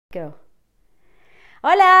Go.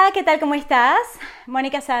 Hola, ¿qué tal? ¿Cómo estás?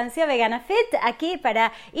 Mónica Sancio, Vegana Fit, aquí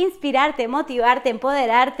para inspirarte, motivarte,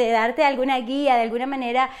 empoderarte, darte alguna guía, de alguna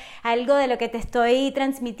manera, algo de lo que te estoy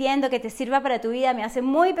transmitiendo que te sirva para tu vida. Me hace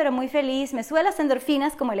muy, pero muy feliz. Me sube las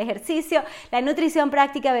endorfinas como el ejercicio, la nutrición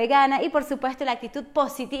práctica vegana y, por supuesto, la actitud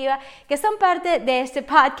positiva que son parte de este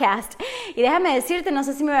podcast. Y déjame decirte, no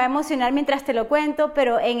sé si me va a emocionar mientras te lo cuento,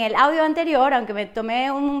 pero en el audio anterior, aunque me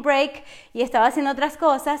tomé un break y estaba haciendo otras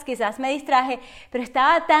cosas, quizás me distraje, pero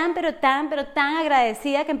estaba tan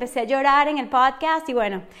agradecida que empecé a llorar en el podcast y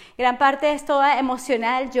bueno, gran parte es toda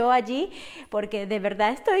emocional yo allí, porque de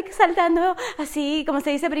verdad estoy saltando así, como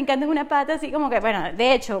se dice, brincando en una pata, así como que, bueno,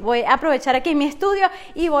 de hecho, voy a aprovechar aquí en mi estudio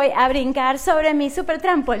y voy a brincar sobre mi super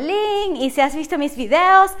trampolín. Y si has visto mis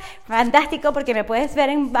videos, fantástico, porque me puedes ver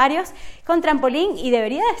en varios con trampolín y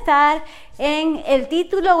debería de estar en el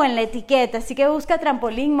título o en la etiqueta, así que busca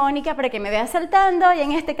trampolín Mónica para que me veas saltando, y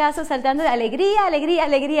en este caso saltando de alegría,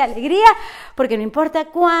 porque no importa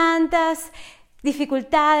cuántas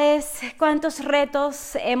dificultades, cuántos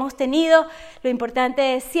retos hemos tenido, lo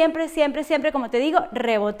importante es siempre, como te digo,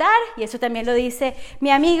 rebotar, y eso también lo dice mi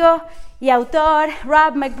amigo y autor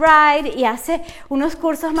Rob McBride, y hace unos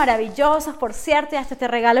cursos maravillosos, por cierto, y hasta te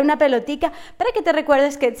regala una pelotica para que te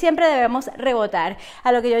recuerdes que siempre debemos rebotar,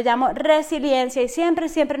 a lo que yo llamo resiliencia, y siempre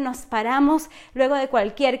nos paramos luego de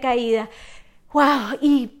cualquier caída. ¡Wow!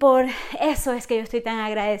 Y por eso es que yo estoy tan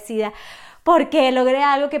agradecida, porque logré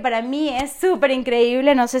algo que para mí es súper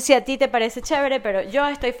increíble. No sé si a ti te parece chévere, pero yo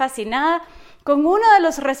estoy fascinada con uno de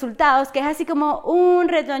los resultados, que es así como un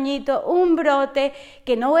retoñito, un brote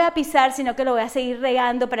que no voy a pisar, sino que lo voy a seguir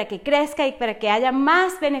regando para que crezca y para que haya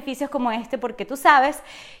más beneficios como este, porque tú sabes,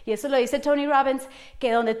 y eso lo dice Tony Robbins,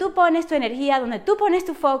 que donde tú pones tu energía, donde tú pones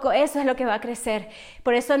tu foco, eso es lo que va a crecer.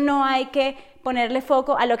 Por eso no hay que ponerle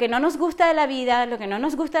foco a lo que no nos gusta de la vida, lo que no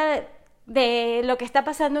nos gusta de lo que está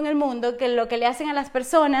pasando en el mundo, que lo que le hacen a las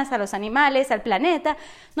personas, a los animales, al planeta.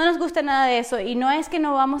 No nos gusta nada de eso, y no es que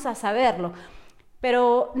no vamos a saberlo,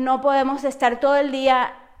 pero no podemos estar todo el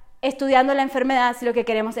día estudiando la enfermedad si lo que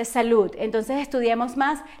queremos es salud. Entonces estudiemos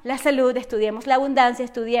más la salud, estudiemos la abundancia,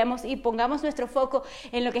 estudiemos y pongamos nuestro foco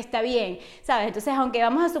en lo que está bien, ¿sabes? Entonces, aunque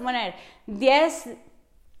vamos a suponer 10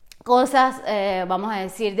 cosas, vamos a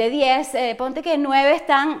decir, de 10, ponte que 9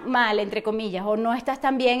 están mal, entre comillas, o no estás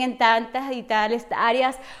tan bien en tantas y tales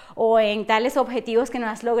áreas o en tales objetivos que no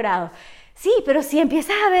has logrado. Sí, pero si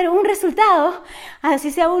empiezas a ver un resultado,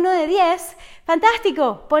 así sea uno de 10,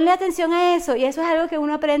 fantástico, ponle atención a eso. Y eso es algo que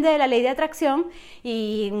uno aprende de la ley de atracción,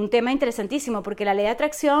 y un tema interesantísimo, porque la ley de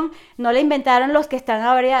atracción no la inventaron los que están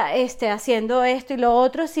ahora haciendo esto y lo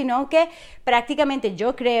otro, sino que prácticamente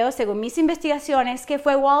yo creo, según mis investigaciones, que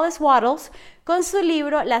fue Wallace Wattles con su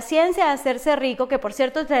libro La ciencia de hacerse rico, que por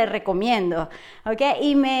cierto te recomiendo, ¿ok?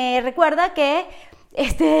 Y me recuerda que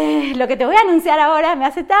lo que te voy a anunciar ahora me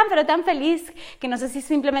hace tan feliz que no sé si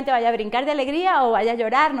simplemente vaya a brincar de alegría o vaya a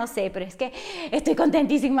llorar, no sé, pero es que estoy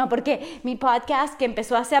contentísima porque mi podcast, que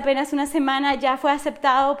empezó hace apenas una semana, ya fue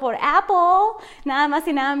aceptado por Apple, nada más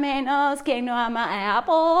y nada menos. ¿Quién no ama a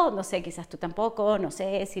Apple? No sé, quizás tú tampoco, no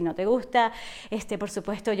sé si no te gusta. Por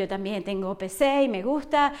supuesto, yo también tengo PC y me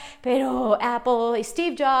gusta, pero Apple y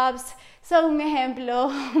Steve Jobs son un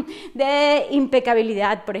ejemplo de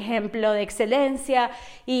impecabilidad, por ejemplo, de excelencia,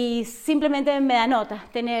 y simplemente me da nota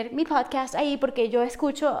tener mi podcast ahí, porque yo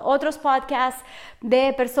escucho otros podcasts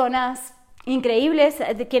de personas increíbles,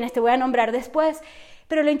 de quienes te voy a nombrar después,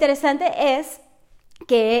 pero lo interesante es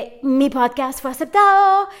que mi podcast fue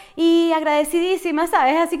aceptado y agradecidísima,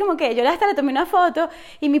 ¿sabes? Así como que yo hasta le tomé una foto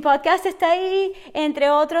y mi podcast está ahí, entre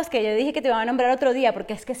otros, que yo dije que te iba a nombrar otro día,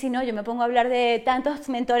 porque es que si no, yo me pongo a hablar de tantos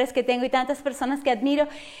mentores que tengo y tantas personas que admiro.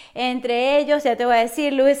 Entre ellos, ya te voy a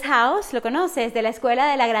decir, Lewis Howes, ¿lo conoces? De la Escuela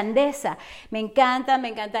de la Grandeza. Me encanta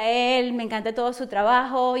él, me encanta todo su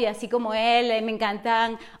trabajo, y así como él, me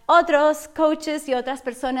encantan otros coaches y otras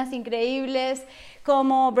personas increíbles,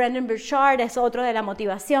 como Brendon Burchard, es otro de la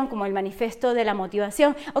motivación, como el manifiesto de la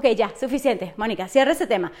motivación. Ok, ya, suficiente, Mónica, cierra ese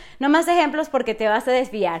tema. No más ejemplos porque te vas a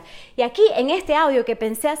desviar. Y aquí, en este audio, que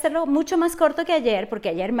pensé hacerlo mucho más corto que ayer, porque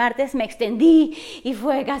ayer martes me extendí y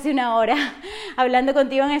fue casi una hora hablando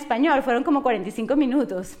contigo en español, fueron como 45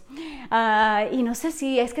 minutos. Y no sé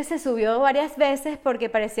si es que se subió varias veces porque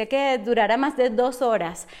parecía que durara más de 2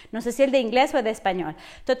 horas. No sé si el de inglés o el de español.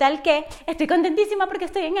 Total que estoy contentísima porque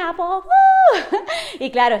estoy en Apple.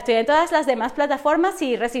 Y claro, estoy en todas las demás plataformas.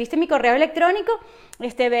 Si recibiste mi correo electrónico,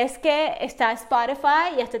 ves que está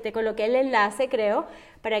Spotify, y hasta te coloqué el enlace, creo,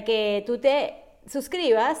 para que tú te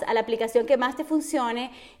suscribas a la aplicación que más te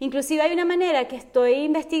funcione. Inclusive hay una manera que estoy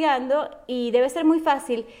investigando y debe ser muy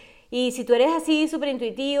fácil, Y si tú eres así súper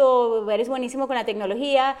intuitivo, eres buenísimo con la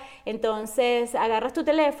tecnología, entonces agarras tu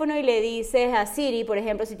teléfono y le dices a Siri, por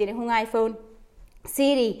ejemplo, si tienes un iPhone,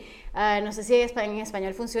 Siri, no sé si en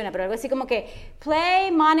español funciona, pero algo así como que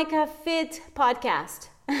Play Monica Fit Podcast.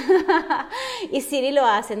 Y Siri lo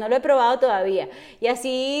hace, no lo he probado todavía. Y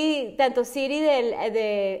así, tanto Siri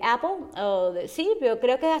de Apple, sí, yo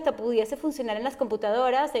creo que hasta pudiese funcionar en las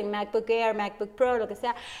computadoras, en MacBook Air, MacBook Pro, lo que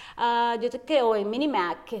sea. Yo creo en Mini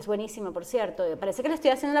Mac, que es buenísimo, por cierto. Parece que le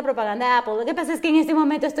estoy haciendo la propaganda a Apple. Lo que pasa es que en este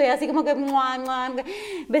momento estoy así como que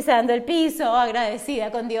besando el piso, agradecida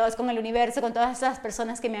con Dios, con el universo, con todas esas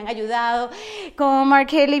personas que me han ayudado, con Mark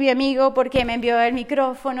Haley, mi amigo, porque me envió el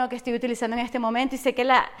micrófono que estoy utilizando en este momento y sé que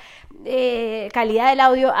la calidad del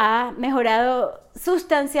audio ha mejorado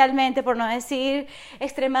sustancialmente, por no decir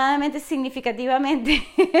extremadamente significativamente,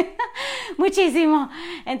 muchísimo.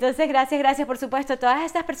 Entonces, gracias por supuesto a todas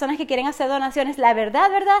estas personas que quieren hacer donaciones. La verdad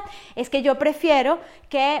es que yo prefiero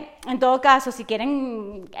que, en todo caso, si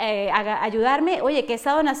quieren ayudarme, oye, que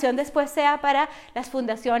esa donación después sea para las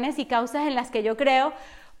fundaciones y causas en las que yo creo,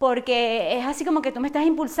 porque es así como que tú me estás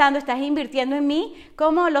impulsando, estás invirtiendo en mí,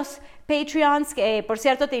 como los Patreons, que por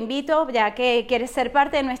cierto te invito, ya que quieres ser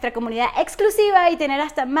parte de nuestra comunidad exclusiva y tener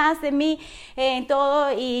hasta más de mí en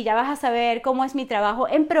todo, y ya vas a saber cómo es mi trabajo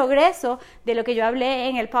en progreso de lo que yo hablé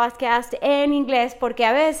en el podcast en inglés, porque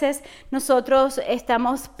a veces nosotros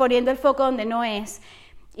estamos poniendo el foco donde no es.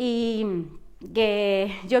 Y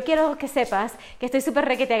que yo quiero que sepas que estoy súper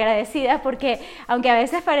requete agradecida, porque aunque a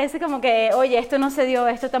veces parece como que, oye, esto no se dio,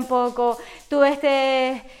 esto tampoco, tuve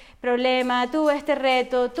este problema, tuve este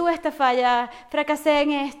reto, tuve esta falla, fracasé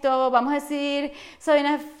en esto, vamos a decir, soy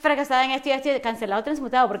una fracasada en esto y esto, cancelado,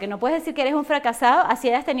 transmutado, porque no puedes decir que eres un fracasado así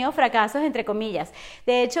hayas tenido fracasos, entre comillas.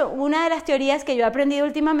 De hecho, una de las teorías que yo he aprendido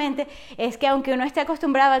últimamente es que aunque uno esté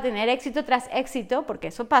acostumbrado a tener éxito tras éxito, porque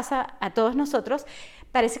eso pasa a todos nosotros,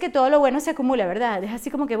 parece que todo lo bueno se acumula, ¿verdad? Es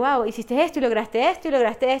así como que, wow, hiciste esto y lograste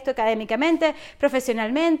esto académicamente,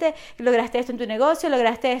 profesionalmente, lograste esto en tu negocio,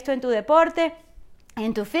 lograste esto en tu deporte,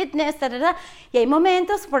 en tu fitness, y hay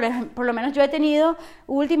momentos, por lo menos yo he tenido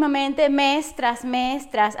últimamente mes tras mes,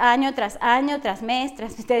 tras año, tras mes,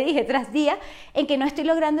 tras día, en que no estoy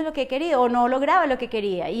logrando lo que he querido o no lograba lo que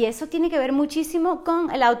quería, y eso tiene que ver muchísimo con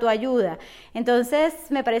la autoayuda. Entonces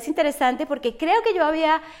me parece interesante porque creo que yo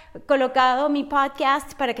había colocado mi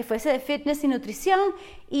podcast para que fuese de fitness y nutrición,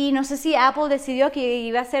 y no sé si Apple decidió que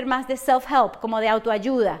iba a ser más de self-help, como de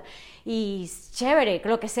autoayuda. Y chévere,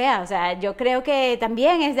 lo que sea, o sea, yo creo que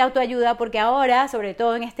también es de autoayuda, porque ahora, sobre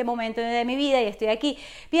todo en este momento de mi vida, y estoy aquí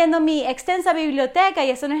viendo mi extensa biblioteca, y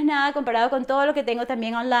eso no es nada comparado con todo lo que tengo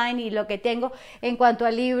también online y lo que tengo en cuanto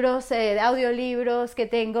a libros, audiolibros, que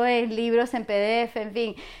tengo en libros en PDF, en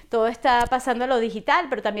fin, todo está pasando a lo digital,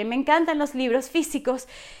 pero también me encantan los libros físicos,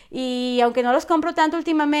 y aunque no los compro tanto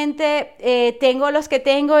últimamente, tengo los que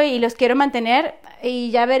tengo y los quiero mantener,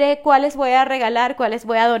 y ya veré cuáles voy a regalar, cuáles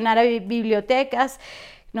voy a donar a bibliotecas.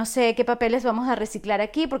 No sé qué papeles vamos a reciclar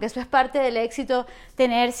aquí, porque eso es parte del éxito,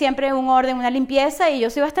 tener siempre un orden, una limpieza, y yo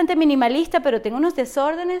soy bastante minimalista, pero tengo unos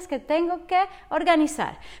desórdenes que tengo que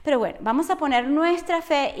organizar. Pero bueno, vamos a poner nuestra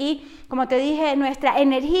fe y, como te dije, nuestra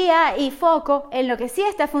energía y foco en lo que sí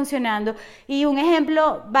está funcionando. Y un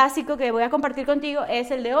ejemplo básico que voy a compartir contigo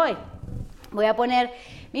es el de hoy. Voy a poner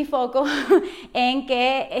mi foco en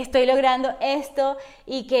que estoy logrando esto,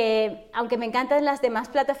 y que aunque me encantan las demás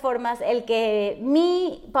plataformas, el que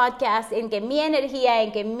mi podcast, en que mi energía,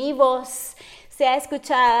 en que mi voz sea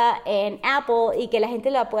escuchada en Apple y que la gente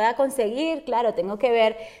la pueda conseguir. Claro, tengo que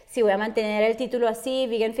ver si voy a mantener el título así,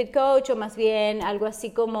 Vegan Fit Coach, o más bien algo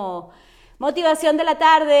así como motivación de la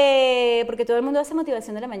tarde, porque todo el mundo hace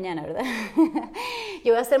motivación de la mañana, ¿verdad?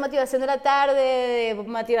 Yo voy a hacer motivación de la tarde,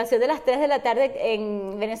 motivación de las 3 de la tarde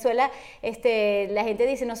en Venezuela. La gente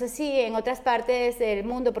dice, no sé si en otras partes del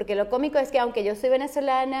mundo, porque lo cómico es que aunque yo soy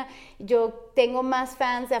venezolana, yo tengo más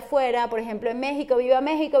fans de afuera, por ejemplo en México,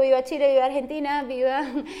 viva Chile, viva Argentina, viva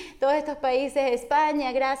todos estos países,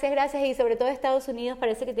 España, gracias, y sobre todo Estados Unidos,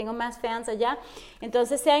 parece que tengo más fans allá.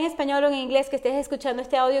 Entonces, sea en español o en inglés que estés escuchando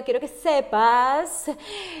este audio, quiero que sepas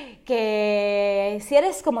que si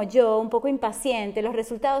eres como yo, un poco impaciente, los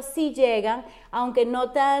resultados sí llegan, aunque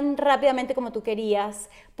no tan rápidamente como tú querías,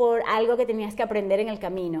 por algo que tenías que aprender en el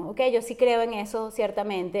camino, ¿ok? Yo sí creo en eso,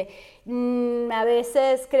 ciertamente. A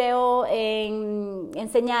veces creo en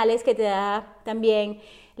señales que te da también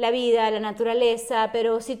la vida, la naturaleza,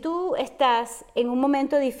 pero si tú estás en un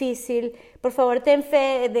momento difícil, por favor ten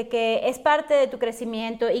fe de que es parte de tu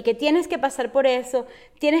crecimiento y que tienes que pasar por eso,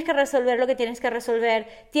 tienes que resolver lo que tienes que resolver,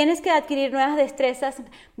 tienes que adquirir nuevas destrezas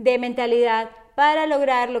de mentalidad para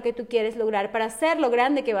lograr lo que tú quieres lograr, para ser lo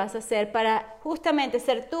grande que vas a ser, para justamente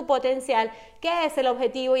ser tu potencial, que es el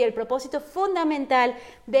objetivo y el propósito fundamental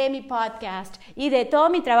de mi podcast y de todo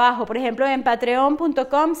mi trabajo. Por ejemplo, en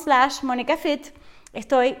patreon.com/monicafit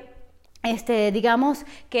estoy digamos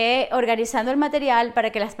que organizando el material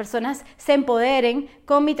para que las personas se empoderen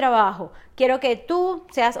con mi trabajo. Quiero que tú,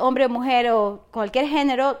 seas hombre o mujer o cualquier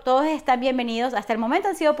género, todos están bienvenidos. Hasta el momento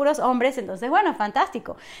han sido puros hombres, entonces bueno,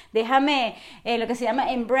 fantástico. Déjame lo que se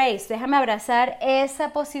llama embrace, déjame abrazar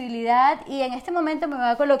esa posibilidad y en este momento me voy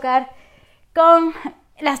a colocar con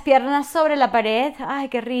las piernas sobre la pared. Ay,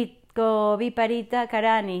 qué rico. Viparita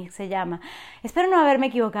Karani se llama. Espero no haberme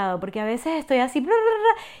equivocado porque a veces estoy así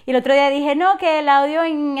y el otro día dije no, que el audio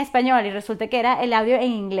en español y resulta que era el audio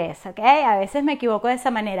en inglés, ¿ok? A veces me equivoco de esa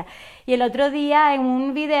manera. Y el otro día en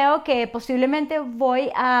un video que posiblemente voy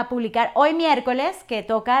a publicar hoy miércoles, que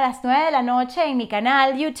toca a las 9 de la noche en mi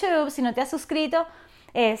canal YouTube, si no te has suscrito,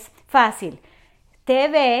 es fácil.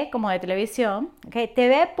 TV, como de televisión, ¿ok?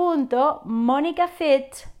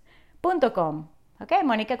 tv.monicafit.com. ¿Ok?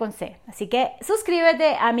 Mónica con C. Así que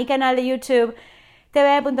suscríbete a mi canal de YouTube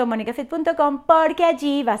tv.monicafit.com porque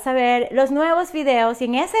allí vas a ver los nuevos videos y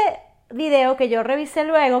en ese video que yo revisé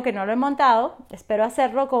luego, que no lo he montado, espero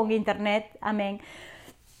hacerlo con internet, amén.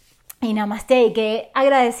 Y namaste, y qué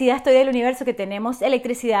agradecida estoy del universo que tenemos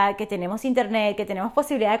electricidad, que tenemos internet, que tenemos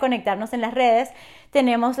posibilidad de conectarnos en las redes,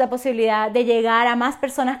 tenemos la posibilidad de llegar a más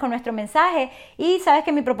personas con nuestro mensaje y sabes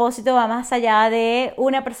que mi propósito va más allá de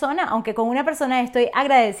una persona, aunque con una persona estoy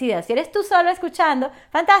agradecida. Si eres tú solo escuchando,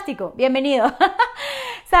 fantástico, bienvenido.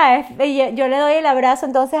 ¿Sabes? Yo le doy el abrazo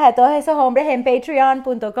entonces a todos esos hombres en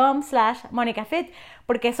patreon.com/monicafit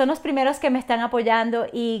porque son los primeros que me están apoyando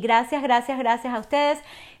y gracias a ustedes.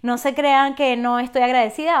 No se crean que no estoy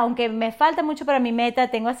agradecida, aunque me falta mucho para mi meta.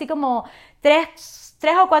 Tengo así como 3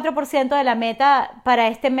 o 4% de la meta para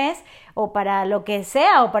este mes o para lo que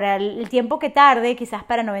sea o para el tiempo que tarde, quizás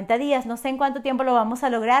para 90 días, no sé en cuánto tiempo lo vamos a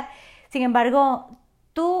lograr. Sin embargo,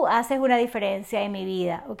 tú haces una diferencia en mi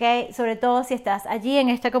vida, ¿ok? Sobre todo si estás allí en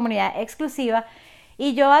esta comunidad exclusiva.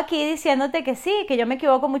 Y yo aquí diciéndote que sí, que yo me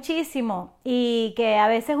equivoco muchísimo y que a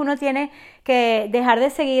veces uno tiene que dejar de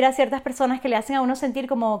seguir a ciertas personas que le hacen a uno sentir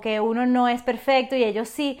como que uno no es perfecto y ellos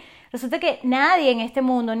sí. Resulta que nadie en este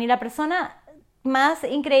mundo, ni la persona más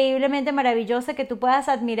increíblemente maravillosa que tú puedas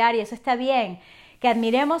admirar, y eso está bien, que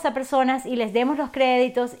admiremos a personas y les demos los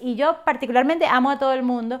créditos, y yo particularmente amo a todo el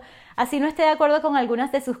mundo, así no esté de acuerdo con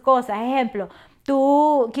algunas de sus cosas. Ejemplo,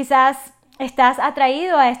 tú quizás estás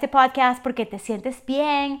atraído a este podcast porque te sientes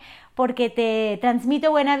bien, porque te transmito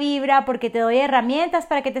buena vibra, porque te doy herramientas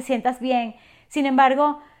para que te sientas bien. Sin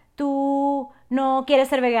embargo, tú no quieres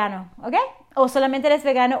ser vegano, ¿ok? O solamente eres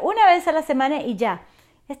vegano una vez a la semana y ya.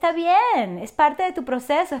 Está bien, es parte de tu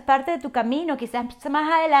proceso, es parte de tu camino. Quizás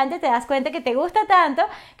más adelante te das cuenta que te gusta tanto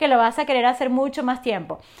que lo vas a querer hacer mucho más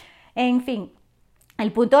tiempo. En fin.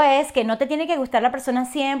 El punto es que no te tiene que gustar la persona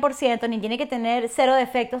 100%, ni tiene que tener 0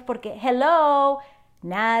 defectos porque, hello,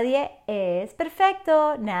 nadie es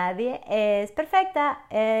perfecto, nadie es perfecta.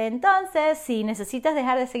 Entonces, si necesitas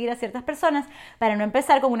dejar de seguir a ciertas personas para no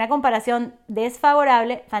empezar con una comparación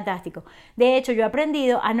desfavorable, fantástico. De hecho, yo he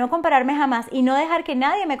aprendido a no compararme jamás y no dejar que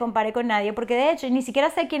nadie me compare con nadie, porque de hecho ni siquiera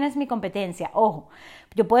sé quién es mi competencia. Ojo,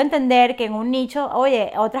 yo puedo entender que en un nicho,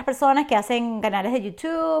 oye, otras personas que hacen canales de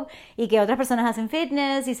YouTube y que otras personas hacen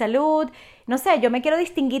fitness y salud, no sé, yo me quiero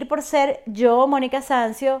distinguir por ser yo, Mónica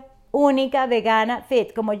Sancio, única, vegana,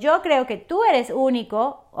 fit. Como yo creo que tú eres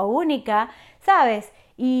único o única, ¿sabes?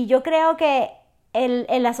 Y yo creo que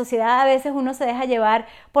en la sociedad a veces uno se deja llevar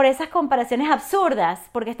por esas comparaciones absurdas,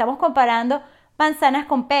 porque estamos comparando manzanas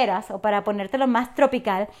con peras, o para ponértelo más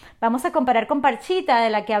tropical, vamos a comparar con parchita de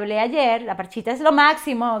la que hablé ayer. La parchita es lo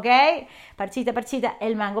máximo, ¿ok? Parchita,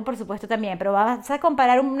 el mango por supuesto también, pero vas a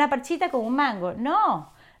comparar una parchita con un mango.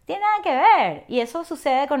 No, tiene nada que ver, y eso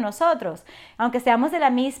sucede con nosotros, aunque seamos de la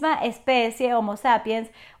misma especie, Homo sapiens.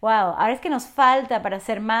 Wow, ahora es que nos falta para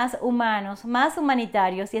ser más humanos, más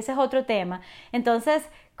humanitarios, y ese es otro tema. Entonces,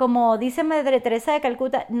 como dice Madre Teresa de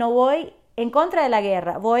Calcuta, no voy en contra de la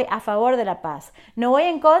guerra, voy a favor de la paz. No voy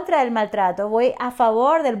en contra del maltrato, voy a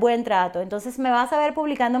favor del buen trato. Entonces me vas a ver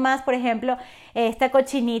publicando más, por ejemplo, esta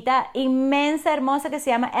cochinita inmensa, hermosa, que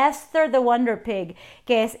se llama Esther the Wonder Pig,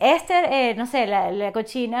 que es Esther, no sé, la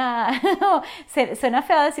cochina, suena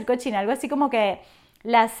feo decir cochina, algo así como que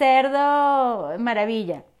la cerdo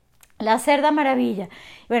maravilla. La cerda maravilla.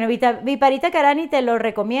 Bueno, Viparita Karani te lo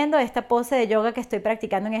recomiendo, esta pose de yoga que estoy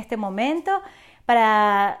practicando en este momento.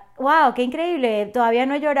 ¡Wow! ¡Qué increíble! Todavía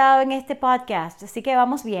no he llorado en este podcast, así que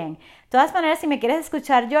vamos bien. De todas maneras, si me quieres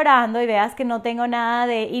escuchar llorando y veas que no tengo nada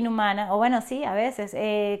de inhumana, o bueno, sí, a veces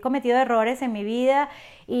he cometido errores en mi vida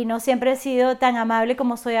y no siempre he sido tan amable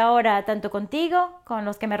como soy ahora, tanto contigo, con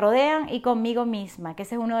los que me rodean y conmigo misma, que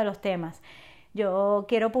ese es uno de los temas. Yo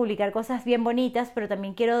quiero publicar cosas bien bonitas, pero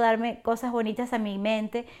también quiero darme cosas bonitas a mi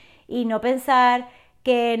mente y no pensar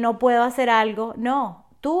que no puedo hacer algo. No,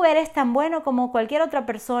 tú eres tan bueno como cualquier otra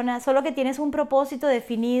persona, solo que tienes un propósito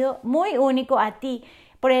definido, muy único a ti.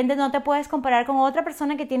 Por ende, no te puedes comparar con otra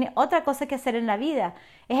persona que tiene otra cosa que hacer en la vida.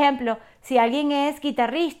 Ejemplo, si alguien es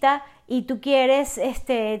guitarrista y tú quieres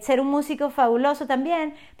ser un músico fabuloso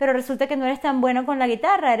también, pero resulta que no eres tan bueno con la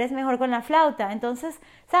guitarra, eres mejor con la flauta. Entonces,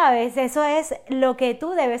 sabes, eso es lo que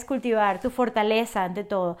tú debes cultivar, tu fortaleza ante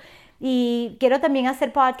todo. Y quiero también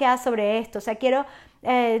hacer podcast sobre esto, o sea, quiero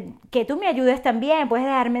que tú me ayudes también, puedes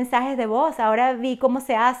dejar mensajes de voz. Ahora vi cómo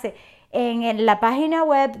se hace. En la página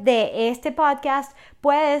web de este podcast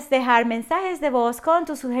puedes dejar mensajes de voz con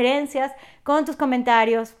tus sugerencias, con tus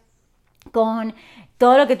comentarios, con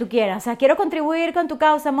todo lo que tú quieras. O sea, quiero contribuir con tu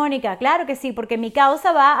causa, Mónica. Claro que sí, porque mi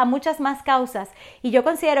causa va a muchas más causas y yo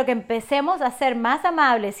considero que empecemos a ser más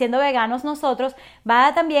amables siendo veganos nosotros, va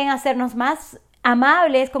a también hacernos más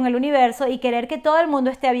amables con el universo y querer que todo el mundo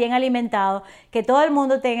esté bien alimentado, que todo el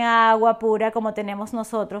mundo tenga agua pura como tenemos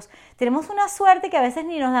nosotros. Tenemos una suerte que a veces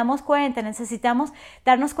ni nos damos cuenta, necesitamos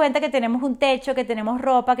darnos cuenta que tenemos un techo, que tenemos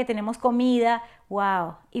ropa, que tenemos comida.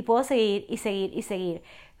 ¡Wow! Y puedo seguir y seguir y seguir.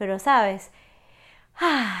 Pero, ¿sabes?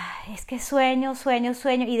 Es que sueño,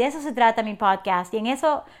 y de eso se trata mi podcast, y en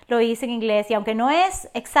eso lo hice en inglés, y aunque no es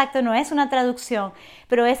exacto, no es una traducción,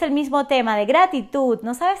 pero es el mismo tema de gratitud.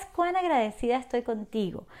 No sabes cuán agradecida estoy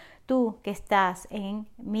contigo, tú que estás en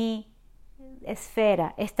mi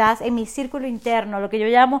esfera, estás en mi círculo interno, lo que yo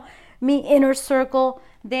llamo mi inner circle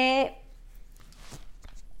de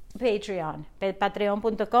Patreon,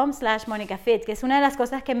 patreon.com/MonicaFit, que es una de las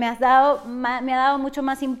cosas que me ha dado mucho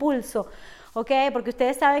más impulso. ¿Ok? Porque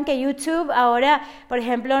ustedes saben que YouTube ahora, por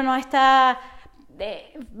ejemplo, no está,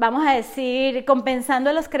 vamos a decir, compensando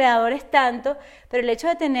a los creadores tanto, pero el hecho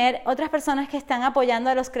de tener otras personas que están apoyando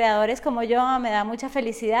a los creadores como yo me da mucha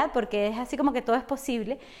felicidad, porque es así como que todo es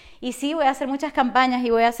posible. Y sí, voy a hacer muchas campañas y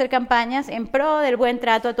voy a hacer campañas en pro del buen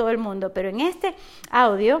trato a todo el mundo, pero en este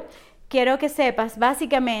audio quiero que sepas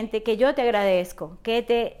básicamente que yo te agradezco, que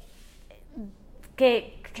te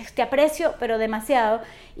aprecio, pero demasiado,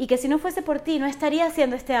 y que si no fuese por ti, no estaría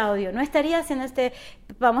haciendo este audio, no estaría haciendo este,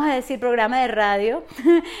 vamos a decir, programa de radio,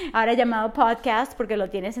 ahora llamado podcast, porque lo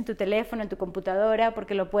tienes en tu teléfono, en tu computadora,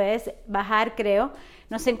 porque lo puedes bajar, creo,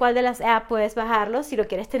 no sé en cuál de las apps puedes bajarlo, si lo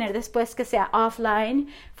quieres tener después que sea offline,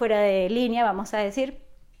 fuera de línea, vamos a decir.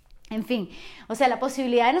 En fin, o sea, la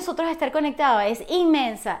posibilidad de nosotros estar conectados es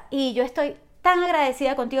inmensa, y yo estoy tan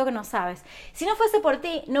agradecida contigo que no sabes. Si no fuese por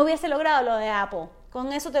ti, no hubiese logrado lo de Apple.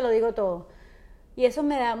 Con eso te lo digo todo. Y eso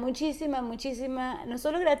me da muchísima, no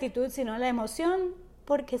solo gratitud, sino la emoción,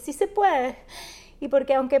 porque sí se puede. Y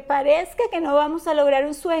porque aunque parezca que no vamos a lograr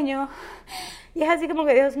un sueño, y es así como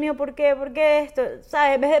que, Dios mío, ¿por qué? ¿Por qué esto?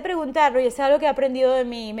 ¿Sabes? En vez de preguntarlo, y eso es algo que he aprendido de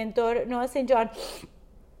mi mentor, Noah St. John,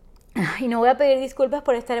 y no voy a pedir disculpas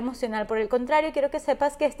por estar emocional, por el contrario, quiero que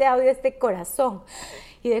sepas que este audio es de corazón.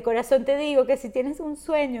 Y de corazón te digo que si tienes un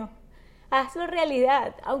sueño, hazlo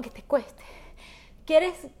realidad, aunque te cueste.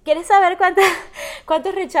 ¿Quieres saber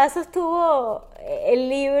cuántos rechazos tuvo el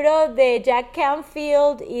libro de Jack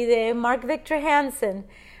Canfield y de Mark Victor Hansen?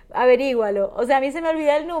 Averígualo. O sea, a mí se me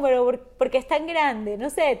olvida el número porque es tan grande. No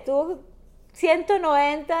sé, tuvo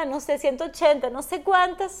 190, no sé, 180, no sé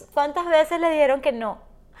cuántas veces le dijeron que no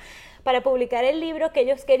para publicar el libro que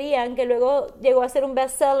ellos querían, que luego llegó a ser un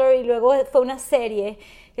bestseller y luego fue una serie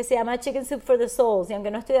que se llama Chicken Soup for the Souls, y aunque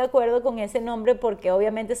no estoy de acuerdo con ese nombre porque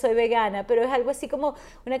obviamente soy vegana, pero es algo así como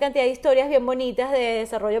una cantidad de historias bien bonitas de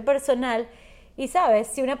desarrollo personal. Y sabes,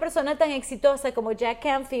 si una persona tan exitosa como Jack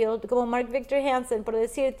Canfield, como Mark Victor Hansen, por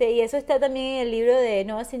decirte, y eso está también en el libro de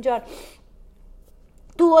Noah St. John,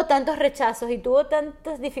 tuvo tantos rechazos y tuvo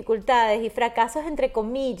tantas dificultades y fracasos entre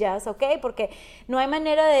comillas, ¿ok? Porque no hay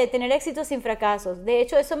manera de tener éxito sin fracasos. De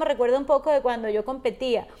hecho, eso me recuerda un poco de cuando yo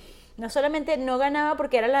competía. No solamente no ganaba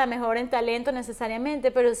porque era la mejor en talento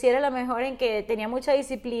necesariamente, pero sí era la mejor en que tenía mucha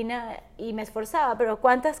disciplina y me esforzaba. Pero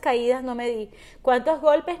 ¿cuántas caídas no me di? ¿Cuántos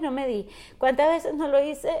golpes no me di? ¿Cuántas veces no lo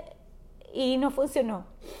hice y no funcionó?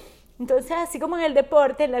 Entonces, así como en el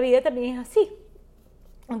deporte, en la vida también es así.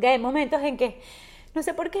 Aunque hay momentos en que No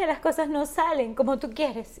sé por qué las cosas no salen como tú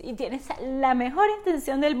quieres y tienes la mejor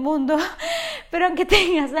intención del mundo, pero aunque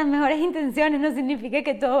tengas las mejores intenciones no significa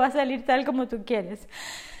que todo va a salir tal como tú quieres.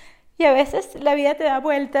 Y a veces la vida te da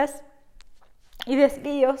vueltas y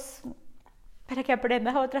desvíos para que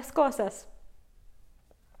aprendas otras cosas.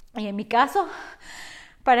 Y en mi caso,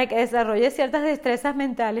 para que desarrolles ciertas destrezas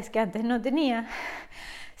mentales que antes no tenía,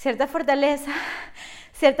 cierta fortaleza,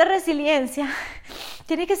 cierta resiliencia,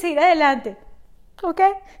 tienes que seguir adelante. ¿Ok?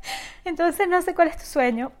 Entonces no sé cuál es tu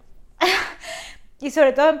sueño. Y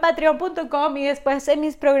sobre todo en patreon.com y después en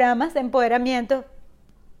mis programas de empoderamiento,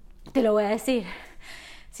 te lo voy a decir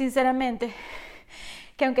sinceramente,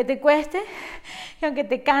 que aunque te cueste, que aunque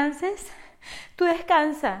te canses, tú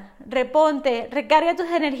descansa, reponte, recarga tus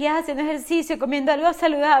energías haciendo ejercicio, comiendo algo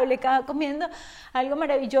saludable, comiendo algo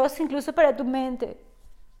maravilloso incluso para tu mente,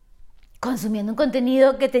 consumiendo un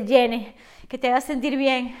contenido que te llene, que te haga sentir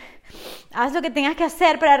bien. Haz lo que tengas que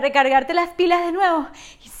hacer para recargarte las pilas de nuevo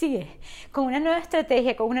y sigue con una nueva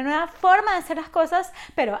estrategia, con una nueva forma de hacer las cosas,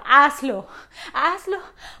 pero hazlo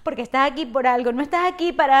porque estás aquí por algo, no estás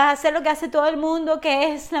aquí para hacer lo que hace todo el mundo,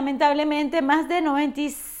 que es lamentablemente más de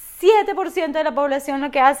 97% de la población lo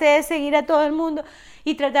que hace es seguir a todo el mundo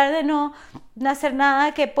y tratar de no hacer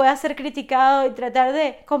nada que pueda ser criticado y tratar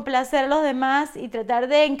de complacer a los demás y tratar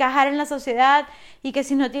de encajar en la sociedad y que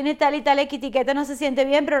si no tiene tal y tal etiqueta no se siente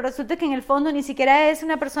bien, pero resulta que en el fondo ni siquiera es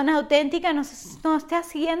una persona auténtica, no está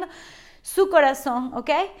siguiendo su corazón,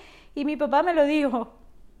 ¿ok? Y mi papá me lo dijo,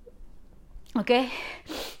 ¿ok?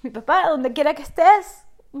 Mi papá, donde quiera que estés,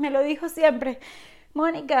 me lo dijo siempre,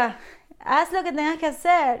 Mónica, haz lo que tengas que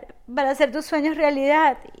hacer para hacer tus sueños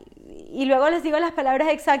realidad. Y luego les digo las palabras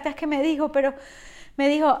exactas que me dijo, pero me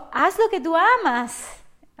dijo, haz lo que tú amas,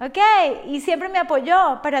 ¿ok? Y siempre me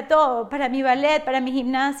apoyó para todo, para mi ballet, para mi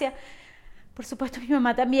gimnasia. Por supuesto mi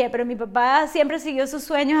mamá también, pero mi papá siempre siguió sus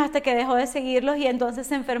sueños hasta que dejó de seguirlos y entonces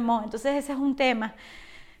se enfermó. Entonces ese es un tema.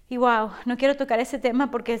 Y wow, no quiero tocar ese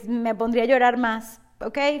tema porque me pondría a llorar más,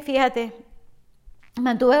 ¿ok? Fíjate,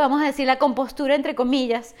 mantuve, vamos a decir, la compostura entre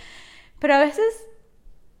comillas, pero a veces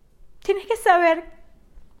tienes que saber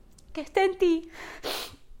que está en ti.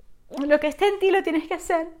 Lo que está en ti lo tienes que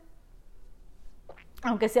hacer.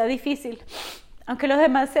 Aunque sea difícil. Aunque los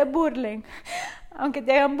demás se burlen. Aunque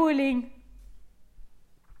te hagan bullying.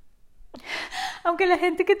 Aunque la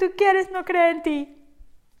gente que tú quieres no crea en ti.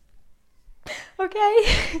 ¿Ok?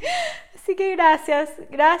 Así que gracias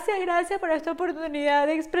por esta oportunidad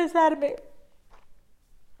de expresarme.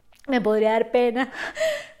 Me podría dar pena,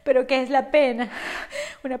 pero ¿qué es la pena?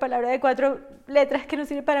 Una palabra de 4 letras que no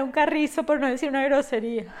sirve para un carrizo, por no decir una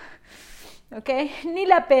grosería. ¿Ok? Ni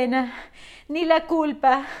la pena, ni la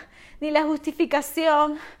culpa, ni la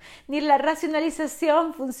justificación, ni la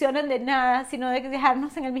racionalización funcionan de nada, sino de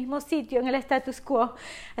dejarnos en el mismo sitio, en el status quo.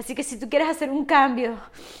 Así que si tú quieres hacer un cambio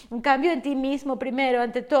en ti mismo primero,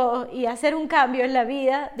 ante todo, y hacer un cambio en la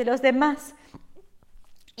vida de los demás,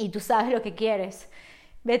 y tú sabes lo que quieres,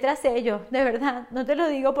 ve tras ello, de verdad. No te lo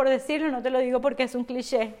digo por decirlo, no te lo digo porque es un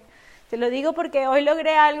cliché. Te lo digo porque hoy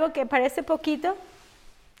logré algo que parece poquito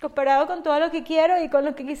comparado con todo lo que quiero y con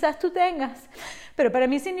lo que quizás tú tengas. Pero para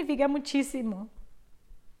mí significa muchísimo.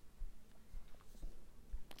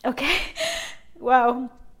 ¿Ok? Wow.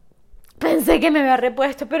 Pensé que me había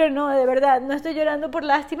repuesto, pero no, de verdad, no estoy llorando por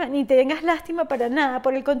lástima, ni tengas lástima para nada.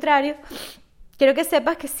 Por el contrario, quiero que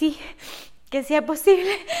sepas que sí es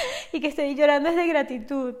posible y que estoy llorando es de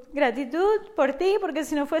gratitud. Gratitud por ti, porque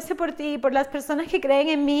si no fuese por ti y por las personas que creen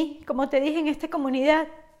en mí, como te dije, en esta comunidad,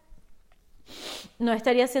 no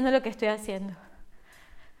estaría haciendo lo que estoy haciendo.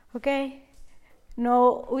 ¿Ok?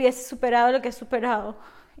 No hubiese superado lo que he superado.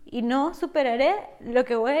 Y no superaré lo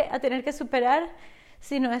que voy a tener que superar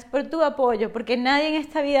si no es por tu apoyo, porque nadie en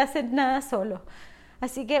esta vida hace nada solo.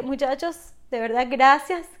 Así que, muchachos, de verdad,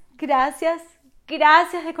 gracias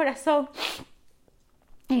de corazón.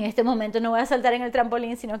 En este momento no voy a saltar en el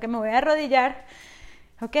trampolín, sino que me voy a arrodillar,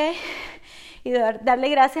 ¿ok? Y darle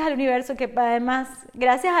gracias al universo, que además,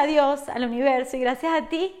 gracias a Dios, al universo y gracias a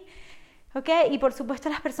ti, ¿ok? Y por supuesto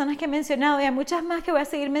a las personas que he mencionado y a muchas más que voy a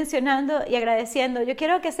seguir mencionando y agradeciendo. Yo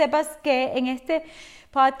quiero que sepas que en este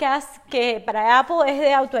podcast, que para Apple es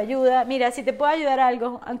de autoayuda, mira, si te puedo ayudar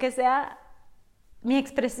algo, aunque sea mi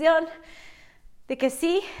expresión de que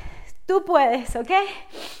sí, tú puedes, ¿ok?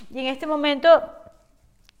 Y en este momento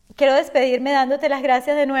quiero despedirme dándote las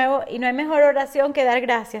gracias de nuevo y no hay mejor oración que dar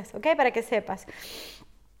gracias, ¿ok? Para que sepas.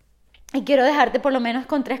 Y quiero dejarte por lo menos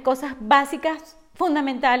con 3 cosas básicas,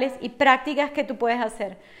 fundamentales y prácticas que tú puedes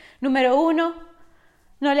hacer. Número 1,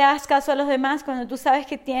 no le hagas caso a los demás cuando tú sabes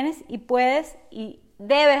que tienes y puedes y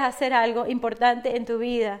debes hacer algo importante en tu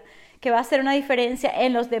vida, que va a hacer una diferencia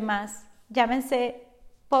en los demás. Llámense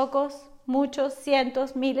pocos, muchos,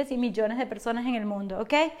 cientos, miles y millones de personas en el mundo,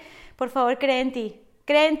 ¿ok? Por favor, cree en ti.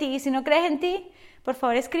 Cree en ti. Y si no crees en ti, por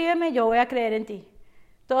favor, escríbeme, yo voy a creer en ti.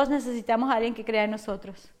 Todos necesitamos a alguien que crea en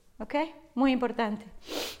nosotros, ¿ok? Muy importante.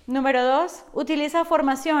 Número 2, utiliza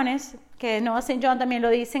formaciones, que Noah St. John también lo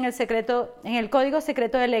dice en el Código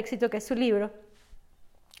Secreto del Éxito, que es su libro,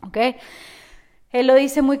 ¿ok? Él lo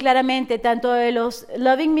dice muy claramente, tanto de los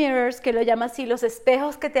loving mirrors, que lo llama así, los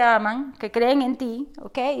espejos que te aman, que creen en ti,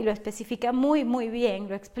 ¿ok? Y lo especifica muy, muy bien,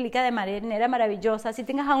 lo explica de manera maravillosa. Si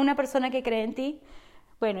tengas a una persona que cree en ti,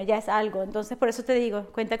 bueno, ya es algo. Entonces, por eso te digo,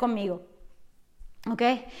 cuenta conmigo, ¿ok?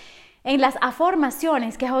 En las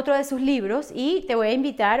afirmaciones, que es otro de sus libros, y te voy a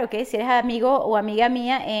invitar, ¿ok? Si eres amigo o amiga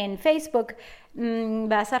mía en Facebook,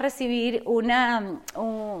 vas a recibir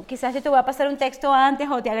quizás yo te voy a pasar un texto antes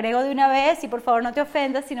o te agrego de una vez y por favor no te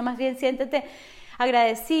ofendas, sino más bien siéntete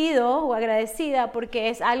agradecido o agradecida porque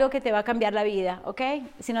es algo que te va a cambiar la vida, ¿ok?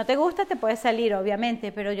 Si no te gusta te puedes salir,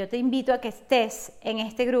 obviamente, pero yo te invito a que estés en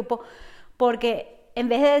este grupo porque en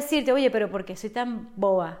vez de decirte, oye, pero ¿por qué soy tan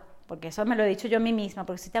boba? Porque eso me lo he dicho yo a mí misma,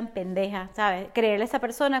 porque soy tan pendeja, ¿sabes? Creerle a esa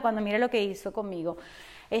persona cuando mira lo que hizo conmigo.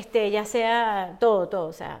 Ya sea todo,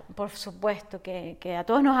 o sea, por supuesto que a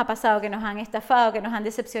todos nos ha pasado, que nos han estafado, que nos han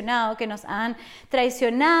decepcionado, que nos han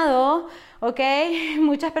traicionado, ¿ok?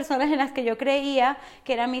 Muchas personas en las que yo creía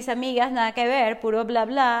que eran mis amigas, nada que ver, puro bla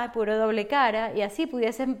bla, puro doble cara, y así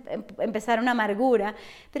pudiese empezar una amargura,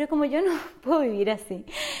 pero como yo no puedo vivir así,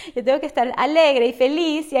 yo tengo que estar alegre y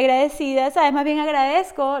feliz y agradecida, ¿sabes? Más bien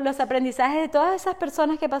agradezco los aprendizajes de todas esas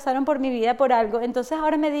personas que pasaron por mi vida por algo, entonces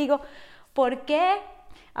ahora me digo, ¿por qué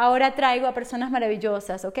ahora traigo a personas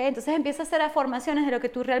maravillosas? ¿Ok? Entonces empiezo a hacer afirmaciones de lo que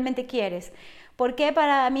tú realmente quieres. ¿Por qué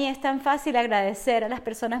para mí es tan fácil agradecer a las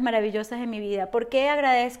personas maravillosas en mi vida? ¿Por qué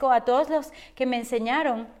agradezco a todos los que me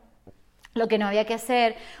enseñaron lo que no había que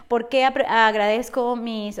hacer? ¿Por qué agradezco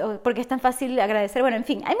por qué es tan fácil agradecer? Bueno, en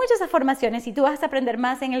fin, hay muchas afirmaciones y tú vas a aprender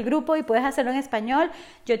más en el grupo y puedes hacerlo en español.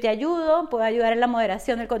 Yo te ayudo, puedo ayudar en la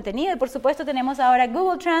moderación del contenido y por supuesto tenemos ahora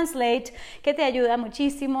Google Translate que te ayuda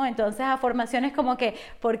muchísimo. Entonces, afirmaciones como que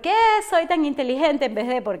 ¿por qué soy tan inteligente en vez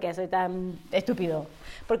de ¿por qué soy tan estúpido?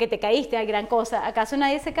 Porque te caíste, hay gran cosa. ¿Acaso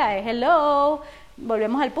nadie se cae? Hello.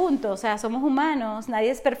 Volvemos al punto, o sea, somos humanos,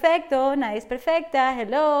 nadie es perfecto, nadie es perfecta,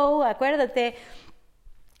 hello, acuérdate.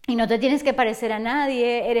 Y no te tienes que parecer a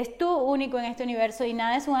nadie, eres tú único en este universo y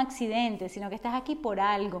nada es un accidente, sino que estás aquí por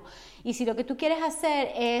algo. Y si lo que tú quieres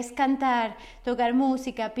hacer es cantar, tocar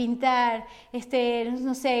música, pintar,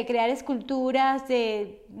 no sé, crear esculturas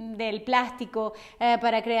del plástico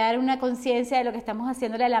para crear una conciencia de lo que estamos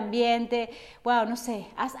haciéndole al ambiente, wow, no sé,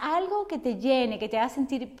 haz algo que te llene, que te haga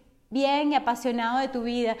sentir bien y apasionado de tu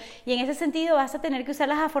vida, y en ese sentido vas a tener que usar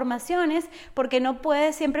las afirmaciones porque no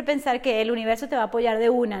puedes siempre pensar que el universo te va a apoyar de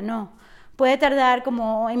una, no. Puede tardar,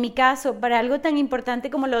 como en mi caso, para algo tan importante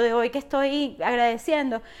como lo de hoy que estoy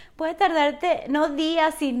agradeciendo, puede tardarte no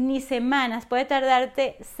días ni semanas, puede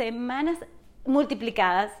tardarte semanas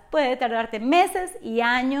multiplicadas, puede tardarte meses y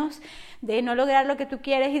años de no lograr lo que tú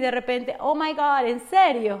quieres y de repente, oh my God, ¿en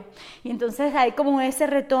serio? Y entonces hay como ese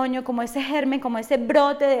retoño, como ese germen, como ese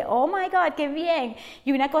brote de, oh my God, qué bien.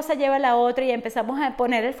 Y una cosa lleva a la otra y empezamos a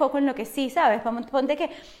poner el foco en lo que sí, ¿sabes? Ponte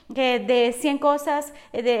que de 100 cosas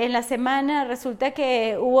en la semana resulta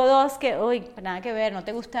que hubo 2 que, uy, nada que ver, no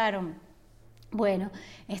te gustaron. Bueno,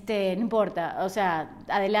 no importa, o sea,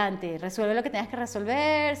 adelante, resuelve lo que tengas que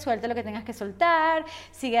resolver, suelta lo que tengas que soltar,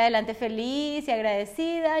 sigue adelante feliz y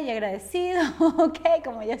agradecida y agradecido, ok,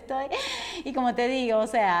 como yo estoy. Y como te digo, o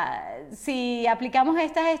sea, si aplicamos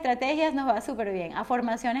estas estrategias nos va súper bien.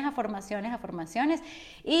 Afirmaciones, afirmaciones, afirmaciones.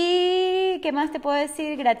 ¿Y qué más te puedo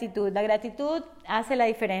decir? Gratitud. La gratitud hace la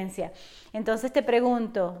diferencia. Entonces te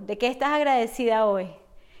pregunto, ¿de qué estás agradecida hoy?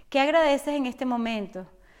 ¿Qué agradeces en este momento?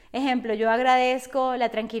 Ejemplo, yo agradezco la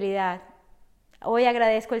tranquilidad, hoy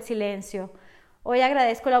agradezco el silencio, hoy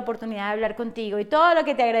agradezco la oportunidad de hablar contigo y todo lo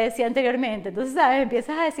que te agradecí anteriormente. Entonces, ¿sabes?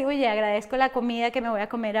 Empiezas a decir, oye, agradezco la comida que me voy a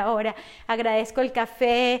comer ahora, agradezco el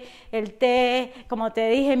café, el té, como te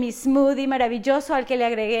dije, mi smoothie maravilloso al que le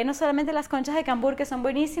agregué no solamente las conchas de cambur que son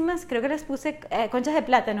buenísimas, creo que les puse conchas de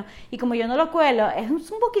plátano y como yo no lo cuelo, es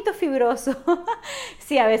un poquito fibroso.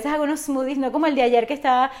 Sí, a veces hago unos smoothies, no como el de ayer que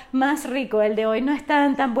estaba más rico, el de hoy no es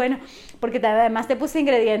tan bueno, porque además te puse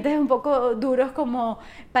ingredientes un poco duros como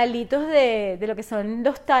palitos de lo que son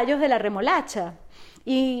los tallos de la remolacha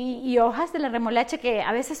y hojas de la remolacha que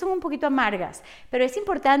a veces son un poquito amargas, pero es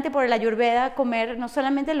importante por la Ayurveda comer no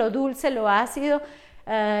solamente lo dulce, lo ácido,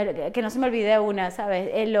 que no se me olvide una,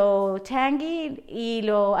 ¿sabes? Lo tangy y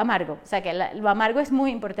lo amargo, o sea que lo amargo es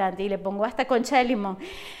muy importante y le pongo hasta concha de limón.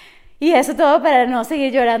 Y eso todo para no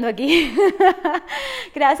seguir llorando aquí.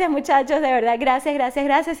 Gracias muchachos, de verdad, gracias, gracias,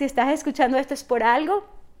 gracias. Si estás escuchando esto es por algo.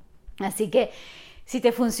 Así que si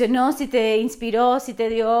te funcionó, si te inspiró, si te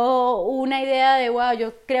dio una idea de, wow,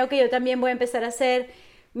 yo creo que yo también voy a empezar a hacer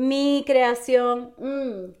mi creación.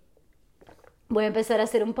 Voy a empezar a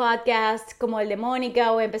hacer un podcast como el de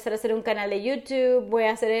Mónica, voy a empezar a hacer un canal de YouTube, voy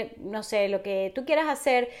a hacer, no sé, lo que tú quieras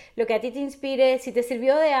hacer, lo que a ti te inspire, si te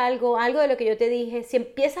sirvió de algo, algo de lo que yo te dije, si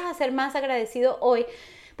empiezas a ser más agradecido hoy,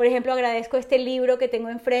 por ejemplo, agradezco este libro que tengo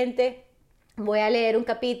enfrente, voy a leer un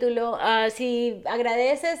capítulo, si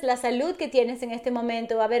agradeces la salud que tienes en este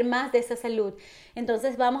momento, va a haber más de esa salud,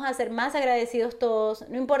 entonces vamos a ser más agradecidos todos,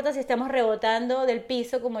 no importa si estamos rebotando del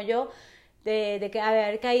piso como yo, de que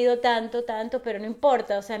haber caído tanto, pero no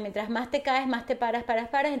importa, o sea, mientras más te caes, más te paras,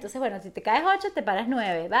 entonces bueno, si te caes 8, te paras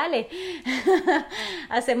 9, ¿vale?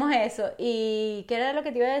 Hacemos eso. ¿Y qué era lo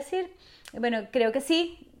que te iba a decir? Bueno, creo que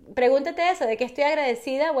sí, pregúntate eso, de que estoy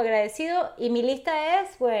agradecida o agradecido, y mi lista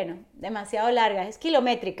es, bueno, demasiado larga, es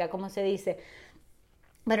kilométrica, como se dice.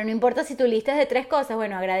 Pero no importa si tu lista es de 3 cosas,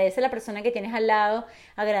 bueno, agradece a la persona que tienes al lado,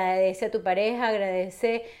 agradece a tu pareja,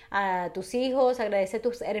 agradece a tus hijos, agradece a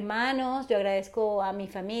tus hermanos, yo agradezco a mi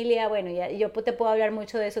familia, bueno, yo te puedo hablar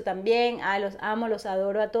mucho de eso también, los amo, los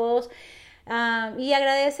adoro a todos, y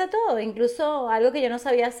agradece a todo, incluso algo que yo no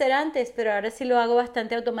sabía hacer antes, pero ahora sí lo hago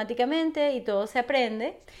bastante automáticamente y todo se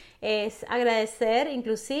aprende, es agradecer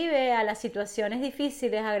inclusive a las situaciones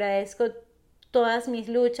difíciles, agradezco todas mis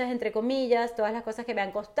luchas, entre comillas, todas las cosas que me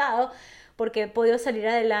han costado, porque he podido salir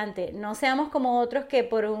adelante. No seamos como otros que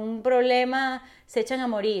por un problema se echan a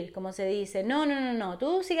morir, como se dice. No,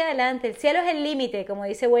 tú sigue adelante. El cielo es el límite, como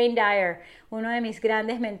dice Wayne Dyer, uno de mis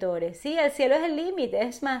grandes mentores. Sí, el cielo es el límite,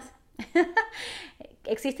 es más.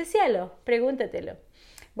 ¿Existe cielo? Pregúntatelo.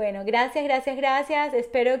 Bueno, gracias, gracias, gracias.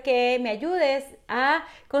 Espero que me ayudes a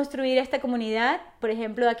construir esta comunidad, por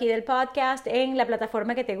ejemplo, aquí del podcast, en la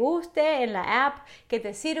plataforma que te guste, en la app que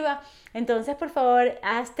te sirva. Entonces, por favor,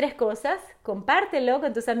 haz 3 cosas. Compártelo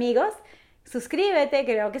con tus amigos. Suscríbete,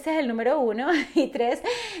 creo que ese es el número 1. Y 3,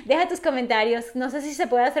 deja tus comentarios. No sé si se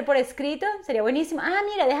puede hacer por escrito, sería buenísimo.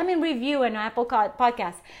 Mira, déjame un review en Apple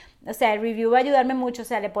Podcast. O sea, el review va a ayudarme mucho. O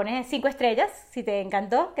sea, le pones 5 estrellas si te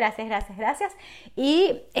encantó. Gracias, gracias, gracias.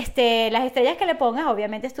 Y las estrellas que le pongas,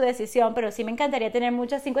 obviamente es tu decisión, pero sí me encantaría tener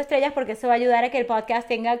muchas 5 estrellas porque eso va a ayudar a que el podcast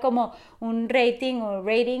tenga como un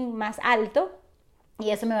rating más alto.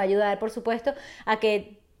 Y eso me va a ayudar, por supuesto, a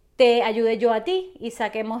que te ayude yo a ti y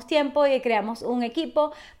saquemos tiempo y creamos un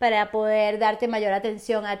equipo para poder darte mayor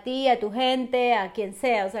atención a ti, a tu gente, a quien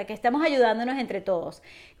sea. O sea, que estamos ayudándonos entre todos.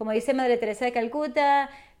 Como dice Madre Teresa de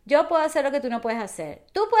Calcuta, yo puedo hacer lo que tú no puedes hacer.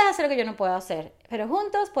 Tú puedes hacer lo que yo no puedo hacer. Pero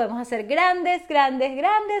juntos podemos hacer grandes, grandes,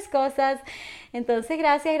 grandes cosas. Entonces,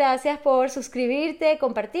 gracias por suscribirte,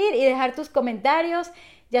 compartir y dejar tus comentarios,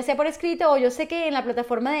 ya sea por escrito o yo sé que en la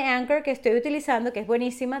plataforma de Anchor que estoy utilizando, que es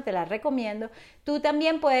buenísima, te la recomiendo, tú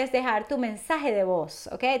también puedes dejar tu mensaje de voz,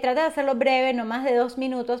 ¿ok? Trata de hacerlo breve, no más de 2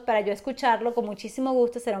 minutos para yo escucharlo con muchísimo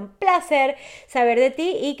gusto. Será un placer saber de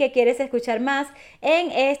ti y que quieres escuchar más en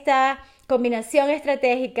esta combinación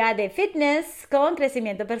estratégica de fitness con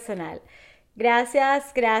crecimiento personal.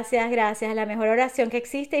 Gracias, gracias, gracias. La mejor oración que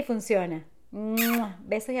existe y funciona.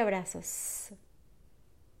 Besos y abrazos.